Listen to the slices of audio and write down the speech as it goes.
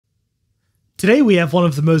Today we have one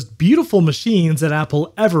of the most beautiful machines that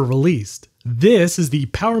Apple ever released. This is the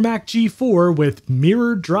Power Mac G4 with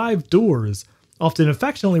mirrored drive doors, often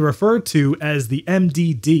affectionately referred to as the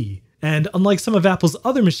MDD. And unlike some of Apple's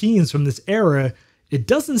other machines from this era, it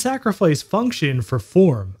doesn't sacrifice function for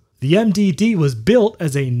form. The MDD was built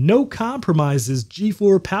as a no-compromises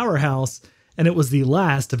G4 powerhouse, and it was the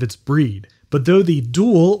last of its breed. But though the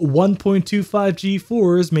dual 1.25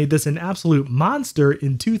 G4s made this an absolute monster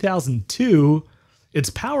in 2002, its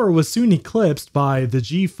power was soon eclipsed by the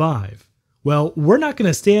G5. Well, we're not going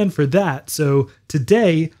to stand for that, so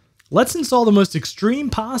today, let's install the most extreme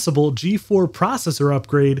possible G4 processor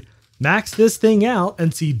upgrade, max this thing out,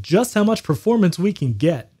 and see just how much performance we can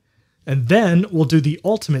get. And then we'll do the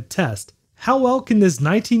ultimate test. How well can this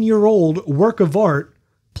 19-year-old work of art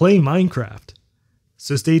play Minecraft?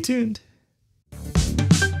 So stay tuned.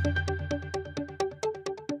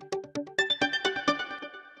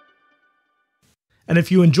 And if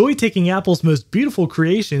you enjoy taking Apple's most beautiful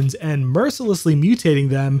creations and mercilessly mutating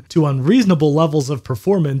them to unreasonable levels of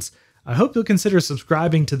performance, I hope you'll consider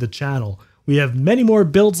subscribing to the channel. We have many more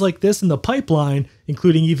builds like this in the pipeline,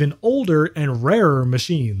 including even older and rarer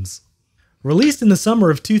machines. Released in the summer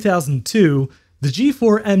of 2002, the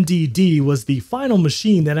G4 MDD was the final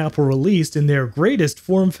machine that Apple released in their greatest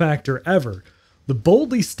form factor ever. The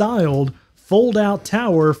boldly styled fold-out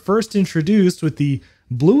tower first introduced with the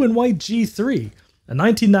blue and white G3, a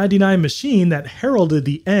 1999 machine that heralded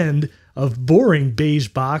the end of boring beige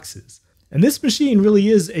boxes. And this machine really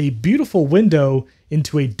is a beautiful window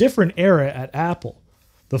into a different era at Apple.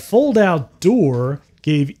 The fold-out door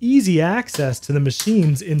gave easy access to the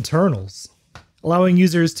machine's internals, allowing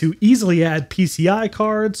users to easily add PCI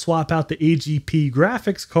cards, swap out the AGP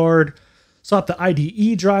graphics card, swap the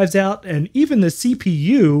IDE drives out, and even the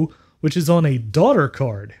CPU, which is on a daughter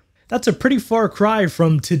card. That's a pretty far cry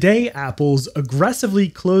from today Apple's aggressively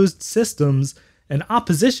closed systems and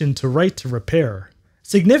opposition to right to repair.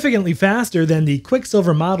 Significantly faster than the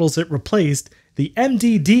Quicksilver models it replaced, the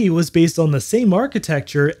MDD was based on the same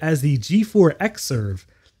architecture as the G4 Xserve,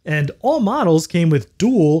 and all models came with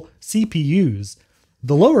dual CPUs.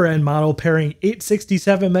 The lower end model pairing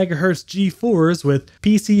 867 MHz G4s with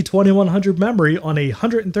PC 2100 memory on a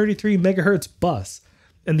 133 MHz bus,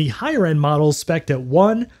 and the higher end models spec'd at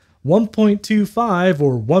 1.25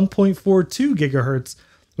 or 1.42 GHz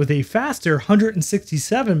with a faster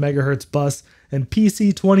 167 MHz bus and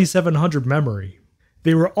PC 2700 memory.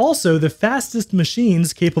 They were also the fastest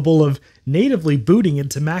machines capable of natively booting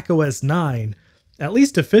into macOS 9, at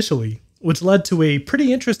least officially, which led to a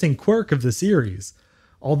pretty interesting quirk of the series.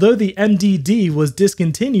 Although the MDD was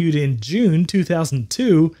discontinued in June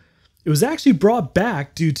 2002, it was actually brought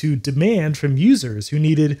back due to demand from users who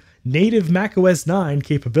needed native macOS 9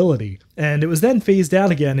 capability, and it was then phased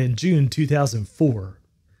out again in June 2004.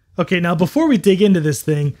 Okay, now before we dig into this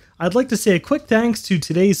thing, I'd like to say a quick thanks to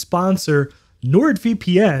today's sponsor,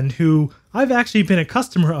 NordVPN, who I've actually been a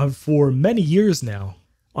customer of for many years now.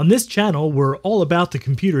 On this channel, we're all about the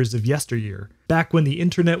computers of yesteryear. Back when the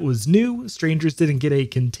internet was new, strangers didn't get a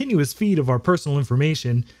continuous feed of our personal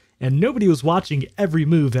information, and nobody was watching every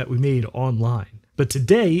move that we made online. But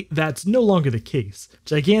today, that's no longer the case.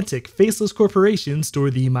 Gigantic, faceless corporations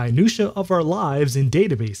store the minutiae of our lives in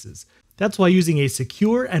databases. That's why using a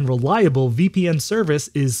secure and reliable VPN service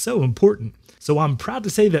is so important. So I'm proud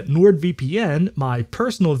to say that NordVPN, my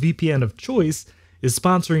personal VPN of choice, is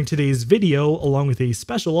sponsoring today's video along with a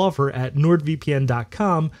special offer at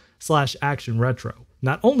nordvpn.com/actionretro.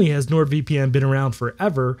 Not only has NordVPN been around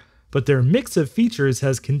forever, but their mix of features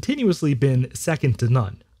has continuously been second to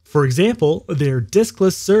none. For example, their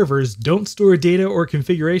diskless servers don't store data or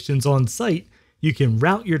configurations on site. You can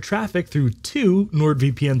route your traffic through 2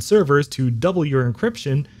 NordVPN servers to double your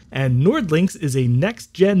encryption, and NordLynx is a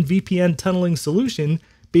next-gen VPN tunneling solution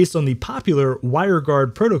based on the popular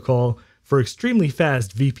WireGuard protocol for extremely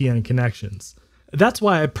fast VPN connections. That's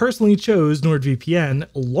why I personally chose NordVPN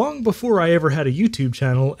long before I ever had a YouTube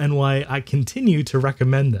channel, and why I continue to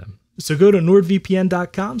recommend them. So go to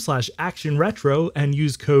nordvpn.com/actionretro and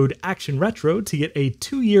use code ActionRetro to get a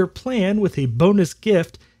 2-year plan with a bonus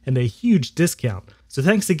gift and a huge discount. So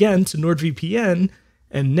thanks again to NordVPN,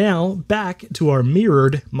 and now back to our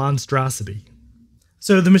mirrored monstrosity.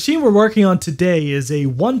 So the machine we're working on today is a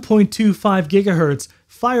 1.25 GHz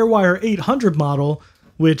FireWire 800 model,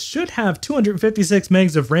 which should have 256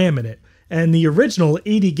 megs of RAM in it, and the original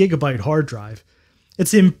 80 GB hard drive.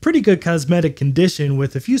 It's in pretty good cosmetic condition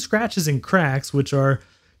with a few scratches and cracks, which are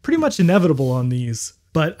pretty much inevitable on these,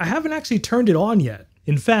 but I haven't actually turned it on yet.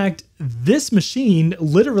 In fact, this machine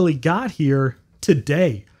literally got here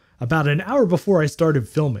today. about an hour before I started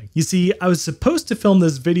filming. You see, I was supposed to film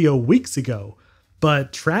this video weeks ago,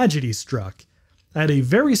 but tragedy struck. I had a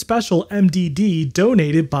very special MDD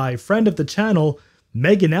donated by friend of the channel,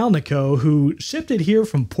 Megan Alnico, who shipped it here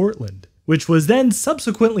from Portland, which was then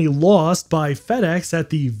subsequently lost by FedEx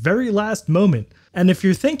at the very last moment. And if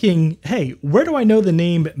you're thinking, hey, where do I know the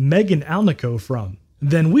name Megan Alnico from?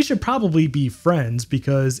 Then we should probably be friends,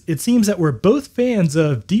 because it seems that we're both fans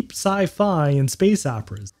of deep sci-fi and space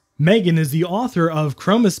operas. Megan is the author of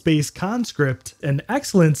Chromaspace Conscript, an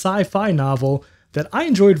excellent sci-fi novel that I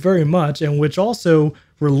enjoyed very much and which also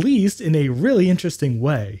released in a really interesting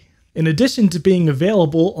way. In addition to being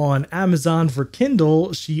available on Amazon for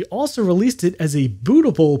Kindle, she also released it as a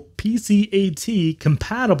bootable PCAT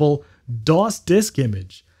compatible DOS disk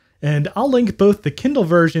image. And I'll link both the Kindle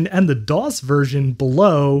version and the DOS version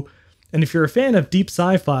below, and if you're a fan of deep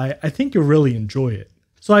sci-fi, I think you'll really enjoy it.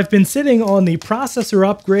 So I've been sitting on the processor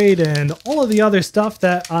upgrade and all of the other stuff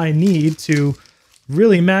that I need to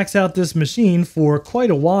really max out this machine for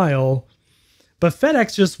quite a while, but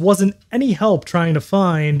FedEx just wasn't any help trying to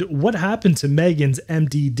find what happened to Megan's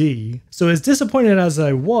MDD. So as disappointed as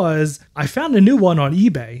I was, I found a new one on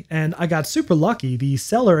eBay, and I got super lucky. The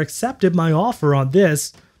seller accepted my offer on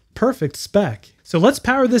this perfect spec. So let's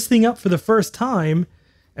power this thing up for the first time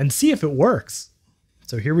and see if it works.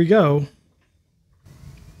 So here we go.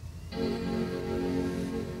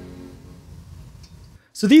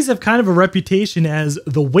 So these have kind of a reputation as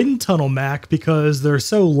the wind tunnel Mac because they're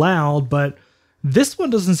so loud, but this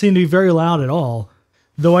one doesn't seem to be very loud at all.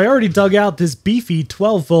 Though I already dug out this beefy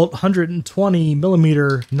 12 volt 120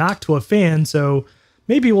 millimeter Noctua fan, so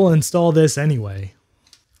maybe we'll install this anyway.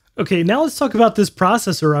 Okay, now let's talk about this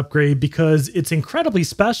processor upgrade because it's incredibly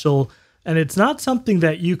special and it's not something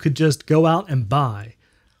that you could just go out and buy.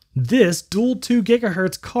 This dual 2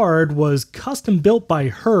 GHz card was custom built by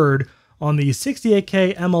Hurd on the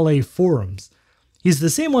 68K MLA forums. He's the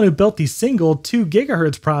same one who built the single 2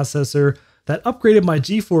 GHz processor that upgraded my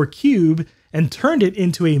G4 Cube and turned it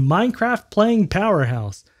into a Minecraft playing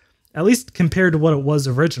powerhouse, at least compared to what it was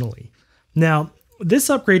originally. Now, this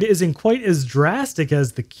upgrade isn't quite as drastic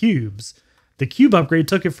as the Cube's. The Cube upgrade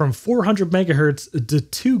took it from 400 MHz to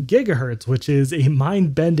 2 GHz, which is a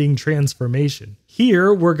mind-bending transformation.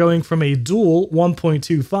 Here, we're going from a dual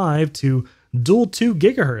 1.25 to dual 2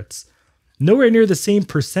 GHz. Nowhere near the same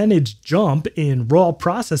percentage jump in raw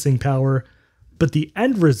processing power, but the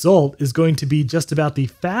end result is going to be just about the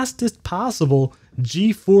fastest possible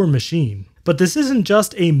G4 machine. But this isn't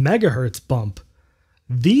just a megahertz bump.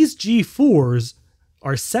 These G4s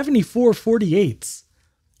are 7448s,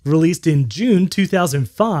 released in June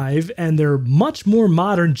 2005, and they're much more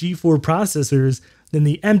modern G4 processors than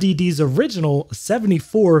the MDD's original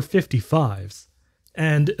 7455s.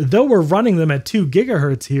 And though we're running them at 2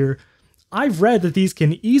 GHz here, I've read that these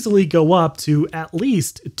can easily go up to at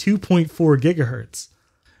least 2.4 GHz.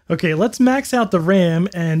 Okay, let's max out the RAM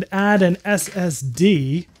and add an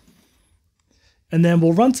SSD, and then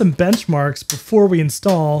we'll run some benchmarks before we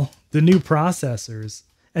install the new processors.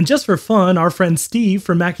 And just for fun, our friend Steve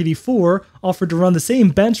from Mac84 offered to run the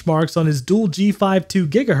same benchmarks on his dual G5 2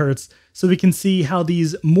 GHz so we can see how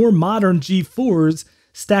these more modern G4s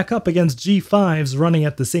stack up against G5s running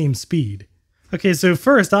at the same speed. Okay, so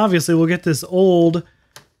first, obviously, we'll get this old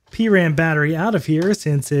PRAM battery out of here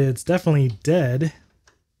since it's definitely dead.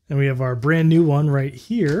 And we have our brand new one right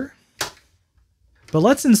here. But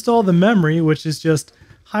let's install the memory, which is just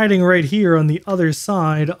hiding right here on the other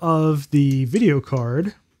side of the video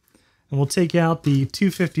card. And we'll take out the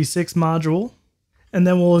 256 module. And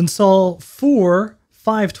then we'll install 4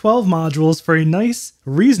 512 modules for a nice,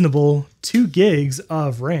 reasonable 2 gigs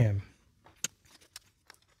of RAM.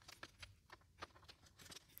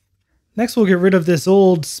 Next, we'll get rid of this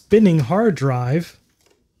old spinning hard drive,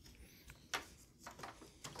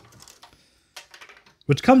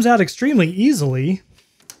 which comes out extremely easily.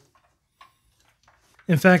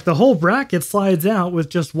 In fact, the whole bracket slides out with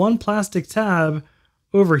just one plastic tab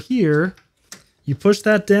over here. You push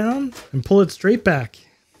that down and pull it straight back.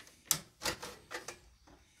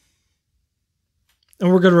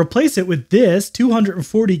 And we're going to replace it with this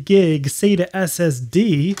 240 gig SATA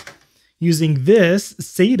SSD using this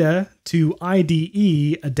SATA to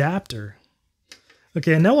IDE adapter.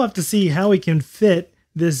 Okay, and now we'll have to see how we can fit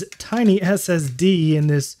this tiny SSD in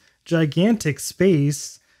this gigantic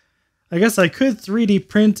space. I guess I could 3D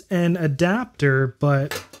print an adapter,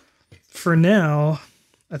 but for now,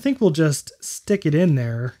 I think we'll just stick it in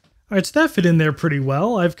there. All right, so that fit in there pretty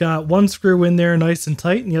well. I've got one screw in there nice and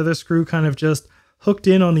tight, and the other screw kind of just hooked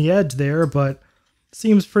in on the edge there, but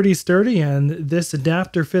seems pretty sturdy, and this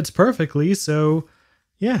adapter fits perfectly, so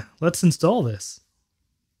yeah, let's install this.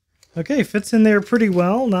 Okay, fits in there pretty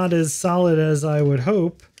well, not as solid as I would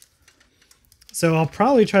hope. So I'll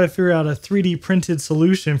probably try to figure out a 3D printed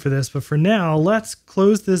solution for this, but for now, let's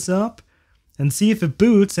close this up and see if it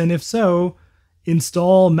boots, and if so,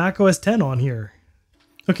 install macOS 10 on here.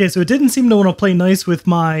 Okay, so it didn't seem to want to play nice with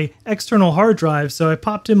my external hard drive, so I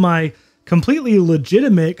popped in my completely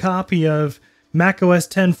legitimate copy of macOS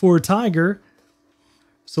 10 for Tiger.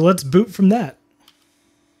 So let's boot from that.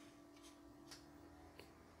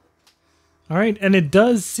 All right, and it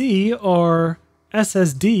does see our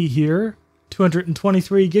SSD here,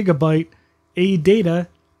 223 gigabyte ADATA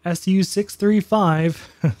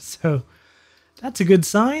SU635. So that's a good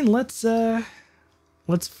sign. Let's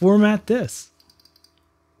format this.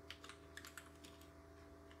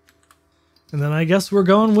 And then I guess we're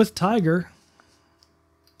going with Tiger.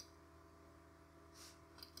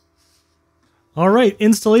 All right,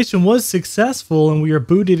 installation was successful and we are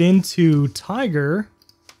booted into Tiger.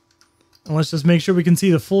 And let's just make sure we can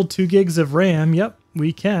see the full 2 gigs of RAM. Yep,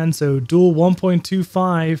 we can. So dual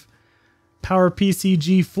 1.25 PowerPC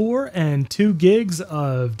G4 and 2 gigs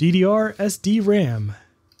of DDR SD RAM.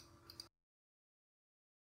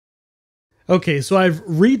 Okay, so I've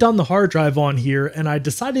redone the hard drive on here and I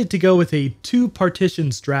decided to go with a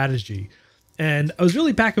 2-partition strategy. And I was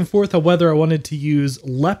really back and forth on whether I wanted to use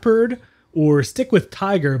Leopard or stick with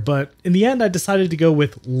Tiger, but in the end I decided to go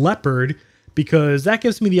with Leopard because that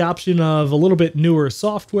gives me the option of a little bit newer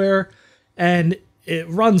software and it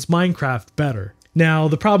runs Minecraft better. Now,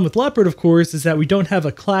 the problem with Leopard, of course, is that we don't have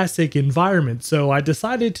a classic environment, so I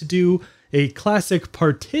decided to do a classic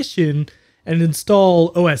partition and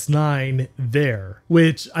install OS 9 there,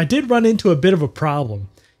 which I did run into a bit of a problem.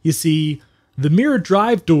 You see, the mirror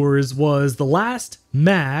drive doors was the last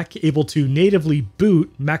Mac able to natively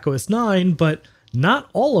boot macOS 9, but not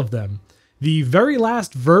all of them. The very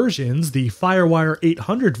last versions, the FireWire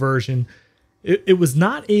 800 version, it was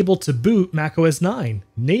not able to boot macOS 9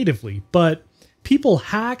 natively, but people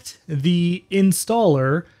hacked the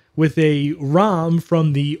installer with a ROM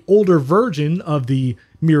from the older version of the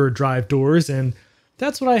mirror drive doors, and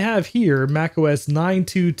that's what I have here, macOS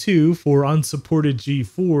 9.2.2 for unsupported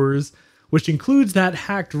G4s, which includes that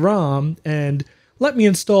hacked ROM, and let me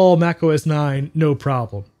install macOS 9 no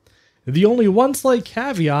problem. The only one slight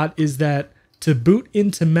caveat is that to boot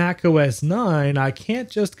into macOS 9, I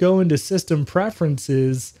can't just go into System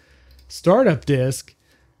Preferences, Startup Disk,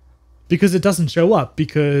 because it doesn't show up,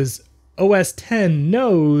 because OS 10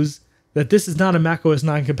 knows that this is not a macOS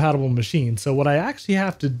 9 compatible machine. So what I actually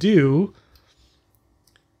have to do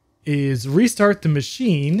is restart the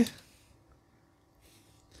machine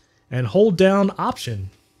and hold down Option.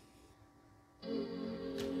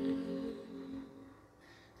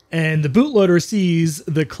 And the bootloader sees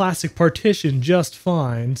the classic partition just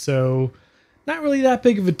fine, so not really that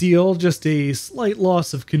big of a deal, just a slight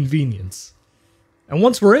loss of convenience. And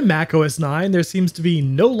once we're in macOS 9, there seems to be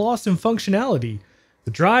no loss in functionality.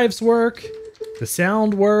 The drives work, the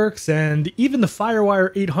sound works, and even the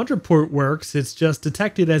FireWire 800 port works. It's just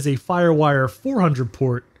detected as a FireWire 400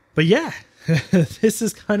 port. But yeah, this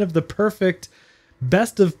is kind of the perfect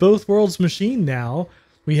best of both worlds machine now.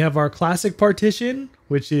 We have our classic partition,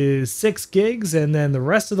 which is 6 gigs, and then the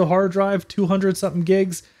rest of the hard drive, 200 something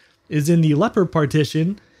gigs, is in the Leopard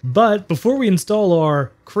partition. But before we install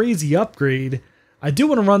our crazy upgrade, I do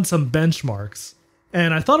want to run some benchmarks.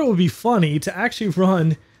 And I thought it would be funny to actually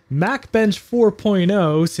run MacBench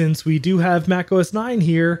 4.0 since we do have macOS 9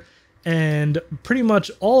 here, and pretty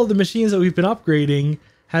much all of the machines that we've been upgrading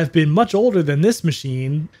have been much older than this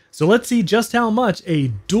machine. So let's see just how much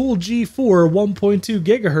a dual G4 1.2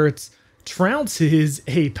 gigahertz trounces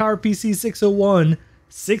a PowerPC 601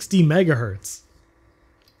 60 megahertz.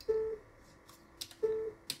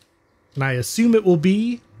 And I assume it will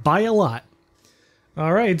be by a lot.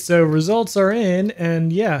 Alright, so results are in,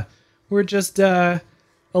 and yeah, we're just a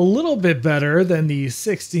little bit better than the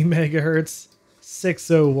 60 megahertz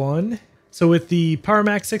 601. So with the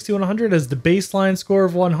PowerMac 6100 as the baseline score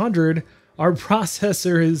of 100, our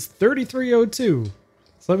processor is 3302.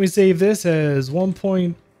 So let me save this as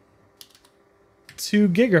 1.2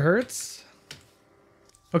 gigahertz.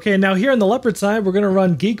 Okay, now here on the Leopard side, we're going to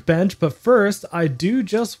run Geekbench, but first, I do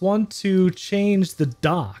just want to change the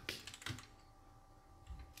dock.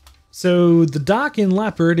 So the dock in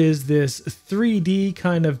Leopard is this 3D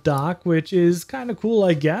kind of dock, which is kind of cool,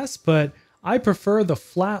 I guess, but I prefer the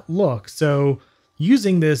flat look. So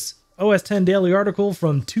using this OS 10 daily article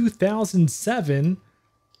from 2007,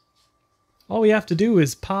 all we have to do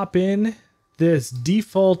is pop in this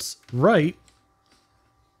default write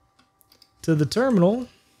to the terminal.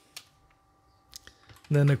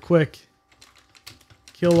 Then a quick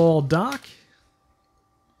kill all dock.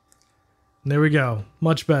 And there we go.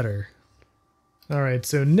 Much better. All right,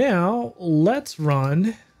 so now let's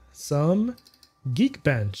run some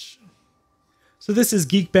Geekbench. So this is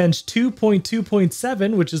Geekbench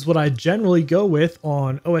 2.2.7, which is what I generally go with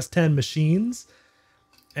on OS X machines.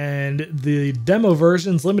 And the demo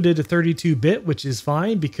version's limited to 32-bit, which is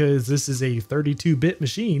fine because this is a 32-bit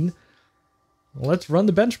machine. Let's run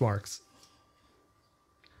the benchmarks.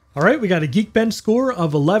 All right, we got a Geekbench score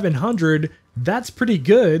of 1100. That's pretty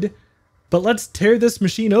good. But let's tear this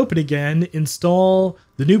machine open again, install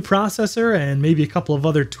the new processor and maybe a couple of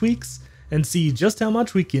other tweaks, and see just how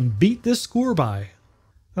much we can beat this score by.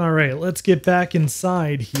 All right, let's get back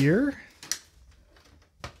inside here.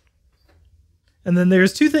 And then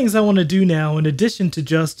there's two things I want to do now in addition to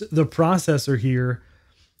just the processor here.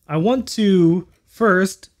 I want to,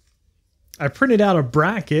 first, I printed out a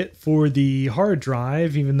bracket for the hard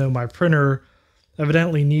drive, even though my printer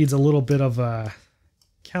evidently needs a little bit of a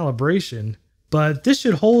calibration. But this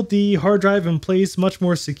should hold the hard drive in place much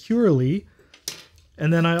more securely.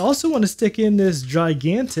 And then I also want to stick in this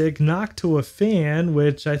gigantic Noctua fan,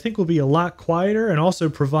 which I think will be a lot quieter and also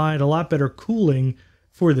provide a lot better cooling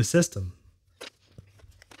for the system.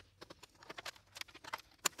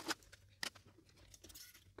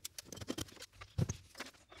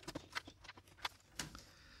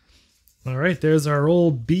 All right, there's our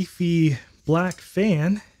old beefy black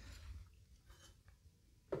fan.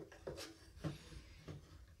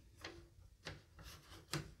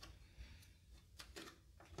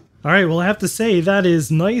 All right, well, I have to say that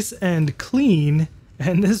is nice and clean,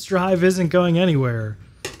 and this drive isn't going anywhere.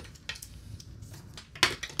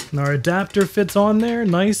 And our adapter fits on there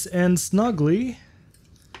nice and snugly.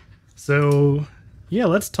 So, yeah,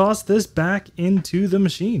 let's toss this back into the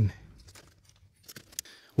machine.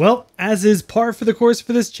 Well, as is par for the course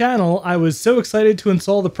for this channel, I was so excited to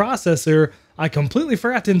install the processor, I completely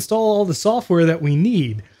forgot to install all the software that we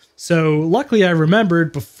need. So, luckily I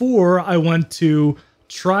remembered before I went to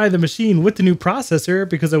try the machine with the new processor,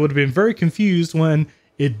 because I would have been very confused when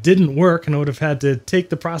it didn't work and I would have had to take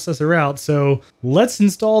the processor out. So let's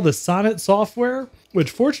install the Sonnet software,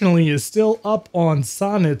 which fortunately is still up on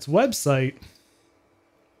Sonnet's website.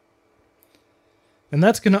 And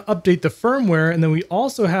that's going to update the firmware, and then we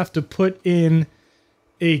also have to put in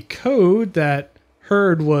a code that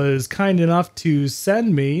Herd was kind enough to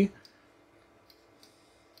send me.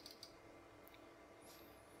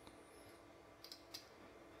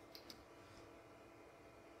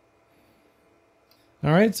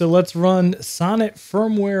 All right, so let's run Sonnet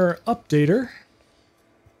Firmware Updater.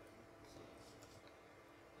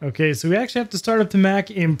 Okay, so we actually have to start up the Mac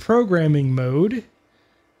in programming mode,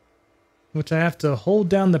 which I have to hold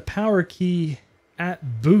down the power key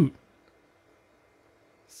at boot.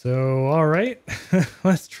 So, all right,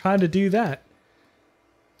 let's try to do that.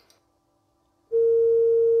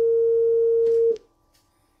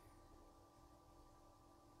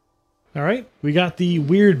 All right, we got the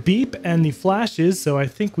weird beep and the flashes, so I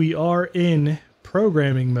think we are in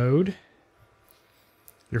programming mode.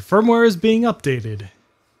 Your firmware is being updated.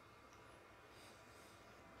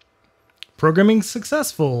 Programming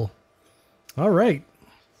successful. All right,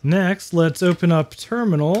 next let's open up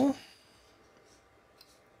Terminal.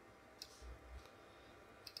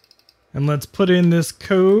 And let's put in this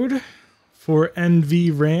code for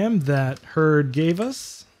NVRAM that Herd gave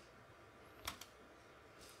us.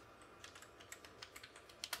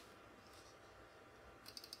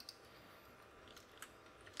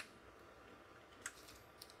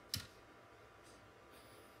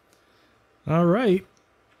 All right.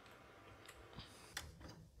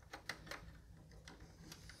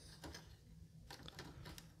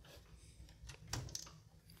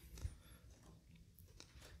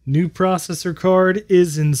 New processor card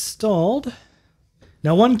is installed.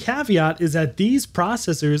 Now, one caveat is that these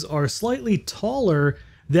processors are slightly taller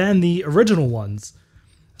than the original ones.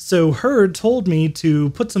 So Herd told me to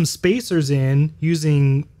put some spacers in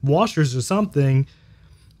using washers or something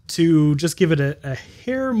to just give it a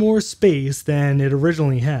hair more space than it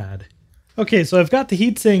originally had. Okay, so I've got the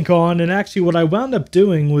heatsink on, and actually what I wound up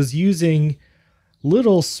doing was using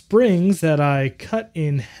little springs that I cut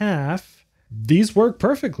in half. These work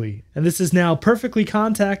perfectly, and this is now perfectly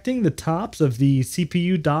contacting the tops of the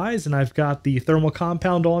CPU dies, and I've got the thermal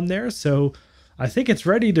compound on there, so I think it's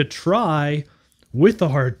ready to try with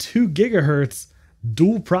our 2 gigahertz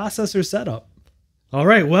dual processor setup. All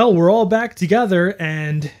right, well, we're all back together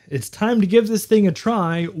and it's time to give this thing a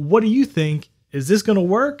try. What do you think? Is this going to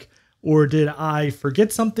work, or did I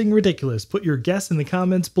forget something ridiculous? Put your guess in the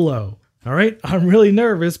comments below. All right, I'm really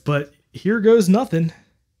nervous, but here goes nothing.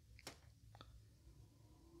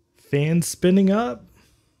 Fan spinning up.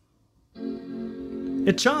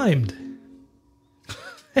 It chimed.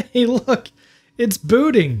 Hey, look, it's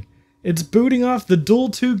booting. It's booting off the dual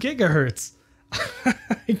 2 gigahertz.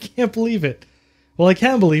 I can't believe it. Well, I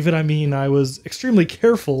can believe it. I mean, I was extremely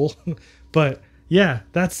careful, but yeah,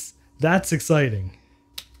 that's exciting.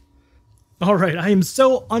 All right, I am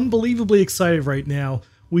so unbelievably excited right now.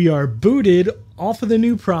 We are booted off of the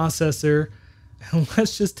new processor, and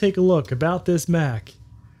let's just take a look about this Mac.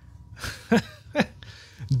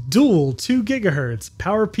 Dual 2 gigahertz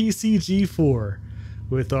PowerPC G4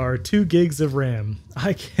 with our 2 gigs of RAM.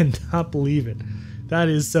 I cannot believe it. That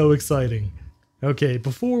is so exciting. Okay,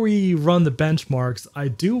 before we run the benchmarks, I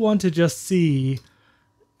do want to just see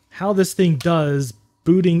how this thing does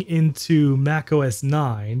booting into macOS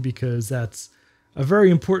 9, because that's a very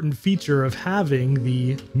important feature of having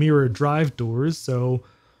the mirror drive doors. So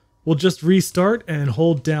we'll just restart and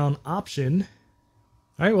hold down Option.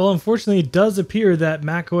 All right, well, unfortunately, it does appear that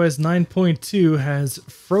macOS 9.2 has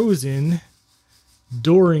frozen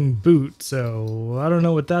during boot, so I don't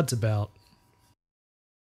know what that's about.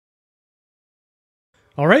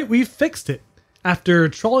 All right, we've fixed it. After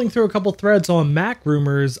trawling through a couple threads on Mac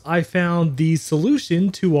Rumors, I found the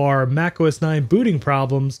solution to our macOS 9 booting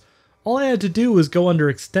problems. All I had to do was go under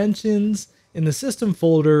Extensions in the System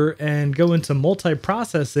folder and go into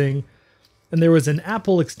Multiprocessing, and there was an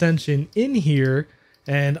Apple extension in here,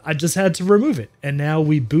 and I just had to remove it. And now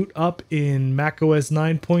we boot up in macOS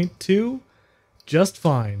 9.2 just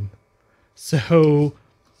fine. So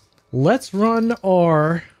let's run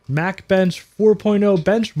our MacBench 4.0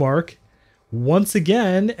 benchmark once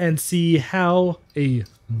again and see how a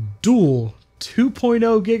dual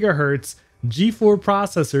 2.0 gigahertz G4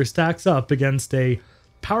 processor stacks up against a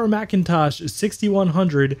Power Macintosh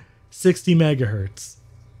 6100 60 megahertz.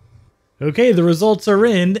 Okay, the results are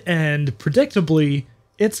in, and predictably,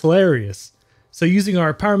 it's hilarious. So using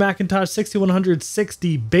our Power Macintosh 6100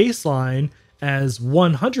 60 baseline as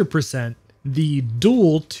 100%, the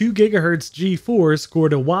dual 2 gigahertz G4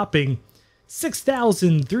 scored a whopping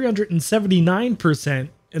 6,379%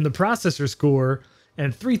 in the processor score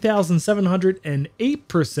and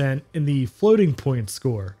 3,708% in the floating point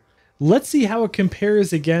score. Let's see how it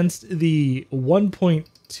compares against the 1.25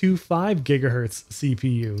 gigahertz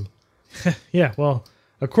CPU. Yeah, well,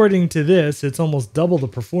 according to this, it's almost double the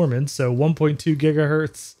performance. So 1.2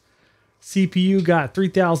 gigahertz CPU got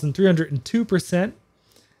 3,302%,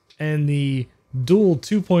 and the dual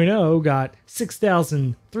 2.0 got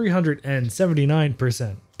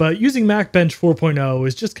 6,379%. But using MacBench 4.0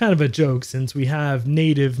 is just kind of a joke since we have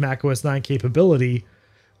native macOS 9 capability.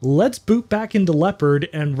 Let's boot back into Leopard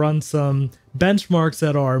and run some benchmarks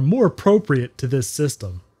that are more appropriate to this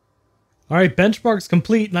system. All right, benchmarks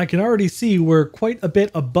complete, and I can already see we're quite a bit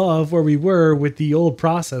above where we were with the old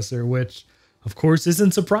processor, which of course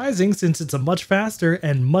isn't surprising since it's a much faster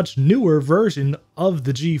and much newer version of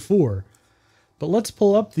the G4. But let's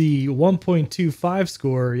pull up the 1.25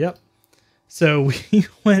 score. Yep. So we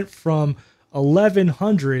went from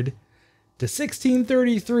 1100 to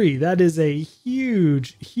 1633. That is a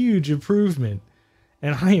huge, huge improvement.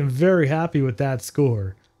 And I am very happy with that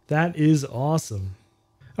score. That is awesome.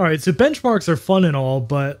 All right, so benchmarks are fun and all,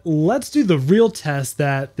 but let's do the real test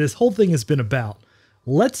that this whole thing has been about.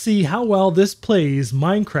 Let's see how well this plays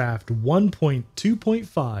Minecraft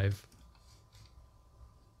 1.2.5.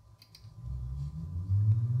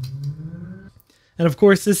 And of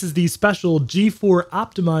course, this is the special G4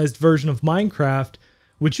 optimized version of Minecraft,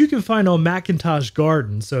 which you can find on Macintosh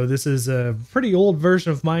Garden. So this is a pretty old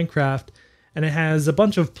version of Minecraft, and it has a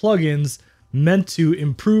bunch of plugins meant to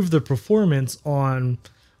improve the performance on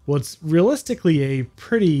what's realistically a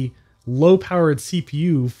pretty low-powered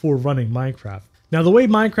CPU for running Minecraft. Now, the way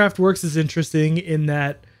Minecraft works is interesting in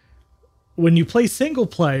that when you play single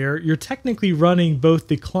player, you're technically running both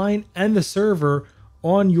the client and the server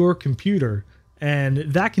on your computer. And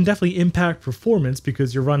that can definitely impact performance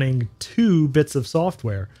because you're running 2 bits of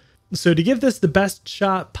software. So to give this the best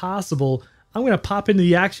shot possible, I'm going to pop into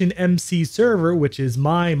the Action MC server, which is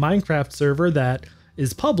my Minecraft server that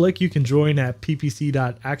is public. You can join at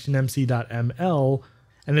ppc.actionmc.ml,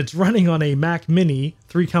 and it's running on a Mac Mini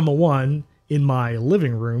 3.1 in my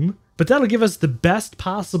living room. But that'll give us the best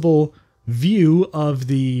possible view of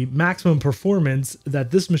the maximum performance that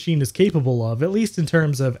this machine is capable of, at least in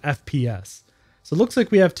terms of FPS. So it looks like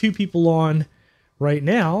we have 2 people on right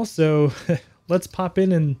now, so let's pop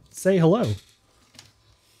in and say hello.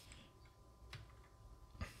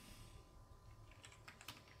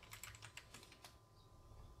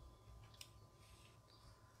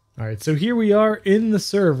 All right, so here we are in the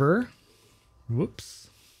server. Whoops.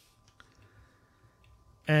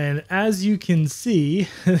 And as you can see,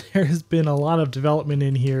 there has been a lot of development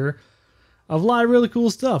in here of a lot of really cool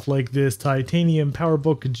stuff, like this titanium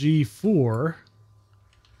PowerBook G4.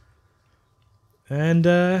 And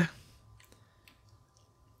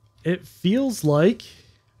it feels like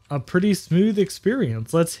a pretty smooth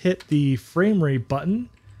experience. Let's hit the frame rate button.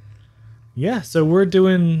 Yeah, so we're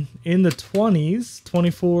doing in the 20s,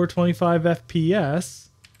 24, 25 FPS,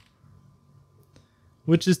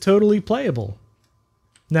 which is totally playable.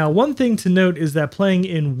 Now, one thing to note is that playing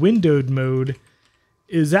in windowed mode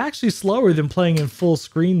is actually slower than playing in full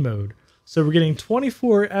screen mode. So we're getting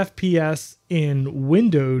 24 FPS in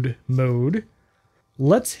windowed mode.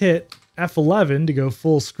 Let's hit F11 to go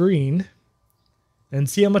full screen and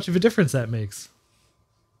see how much of a difference that makes.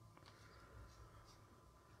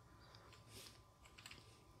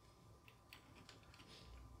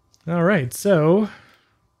 All right, so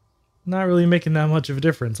not really making that much of a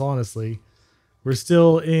difference, honestly. We're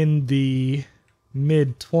still in the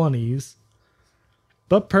mid-20s,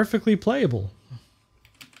 but perfectly playable.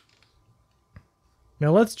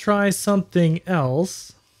 Now let's try something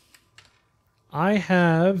else. I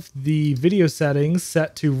have the video settings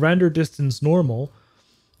set to render distance normal.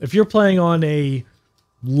 If you're playing on a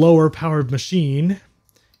lower powered machine,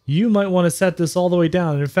 you might want to set this all the way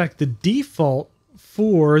down. In fact, the default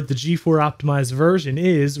for the G4 optimized version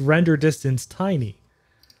is render distance tiny.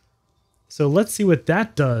 So let's see what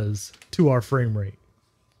that does to our frame rate.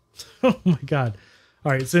 Oh my god.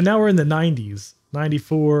 All right, so now we're in the 90s,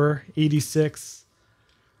 94, 86.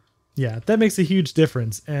 Yeah, that makes a huge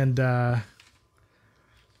difference. And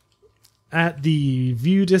at the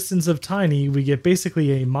view distance of tiny, we get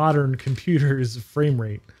basically a modern computer's frame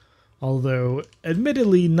rate. Although,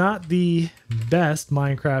 admittedly, not the best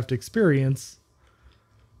Minecraft experience,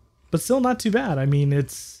 but still not too bad. I mean,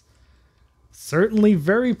 it's certainly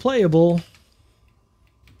very playable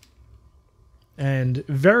and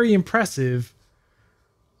very impressive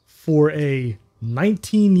for a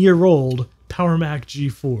 19-year-old Power Mac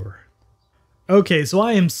G4. Okay, so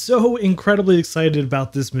I am so incredibly excited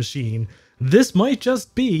about this machine. This might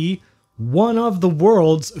just be one of the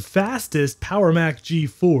world's fastest Power Mac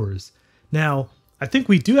G4s. Now, I think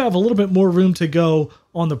we do have a little bit more room to go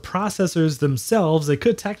on the processors themselves. They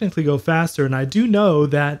could technically go faster, and I do know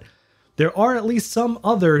that there are at least some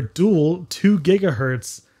other dual 2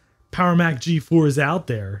 GHz Power Mac G4s out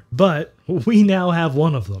there, but we now have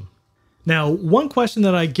one of them. Now, one question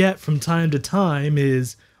that I get from time to time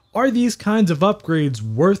is, are these kinds of upgrades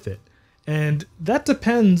worth it? And that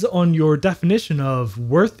depends on your definition of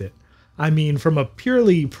worth it. I mean, from a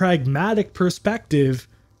purely pragmatic perspective,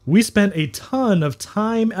 we spent a ton of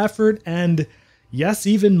time, effort, and yes,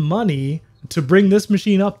 even money to bring this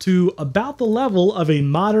machine up to about the level of a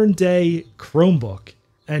modern day Chromebook.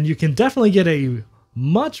 And you can definitely get a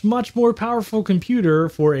much, much more powerful computer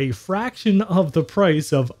for a fraction of the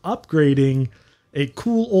price of upgrading a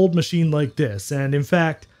cool old machine like this. And in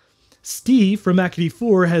fact, Steve from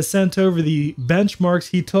Mac84 has sent over the benchmarks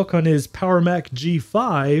he took on his Power Mac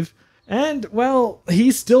G5, and well,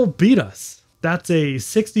 he still beat us. That's a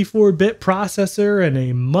 64-bit processor and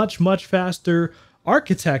a much, much faster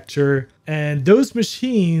architecture, and those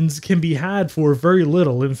machines can be had for very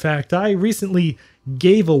little. In fact, I recently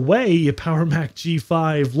gave away a Power Mac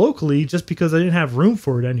G5 locally just because I didn't have room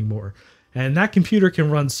for it anymore. And that computer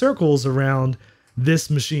can run circles around this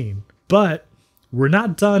machine. But we're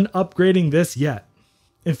not done upgrading this yet.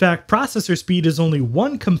 In fact, processor speed is only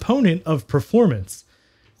one component of performance.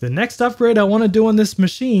 The next upgrade I want to do on this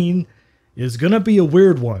machine is going to be a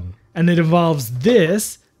weird one. And it involves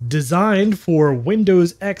this, designed for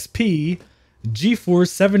Windows XP, GeForce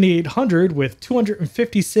 7800 with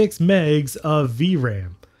 256 megs of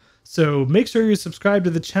VRAM. So make sure you're subscribed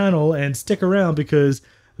to the channel and stick around because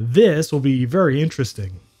this will be very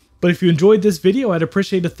interesting. But if you enjoyed this video, I'd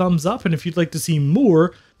appreciate a thumbs up, and if you'd like to see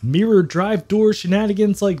more mirror drive door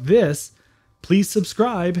shenanigans like this, please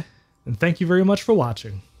subscribe, and thank you very much for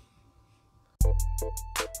watching.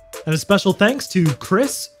 And a special thanks to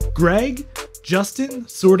Chris, Greg, Justin,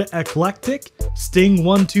 Sorta Eclectic,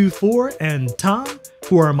 Sting124, and Tom,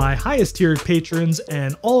 who are my highest tiered patrons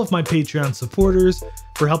and all of my Patreon supporters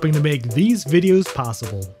for helping to make these videos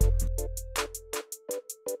possible.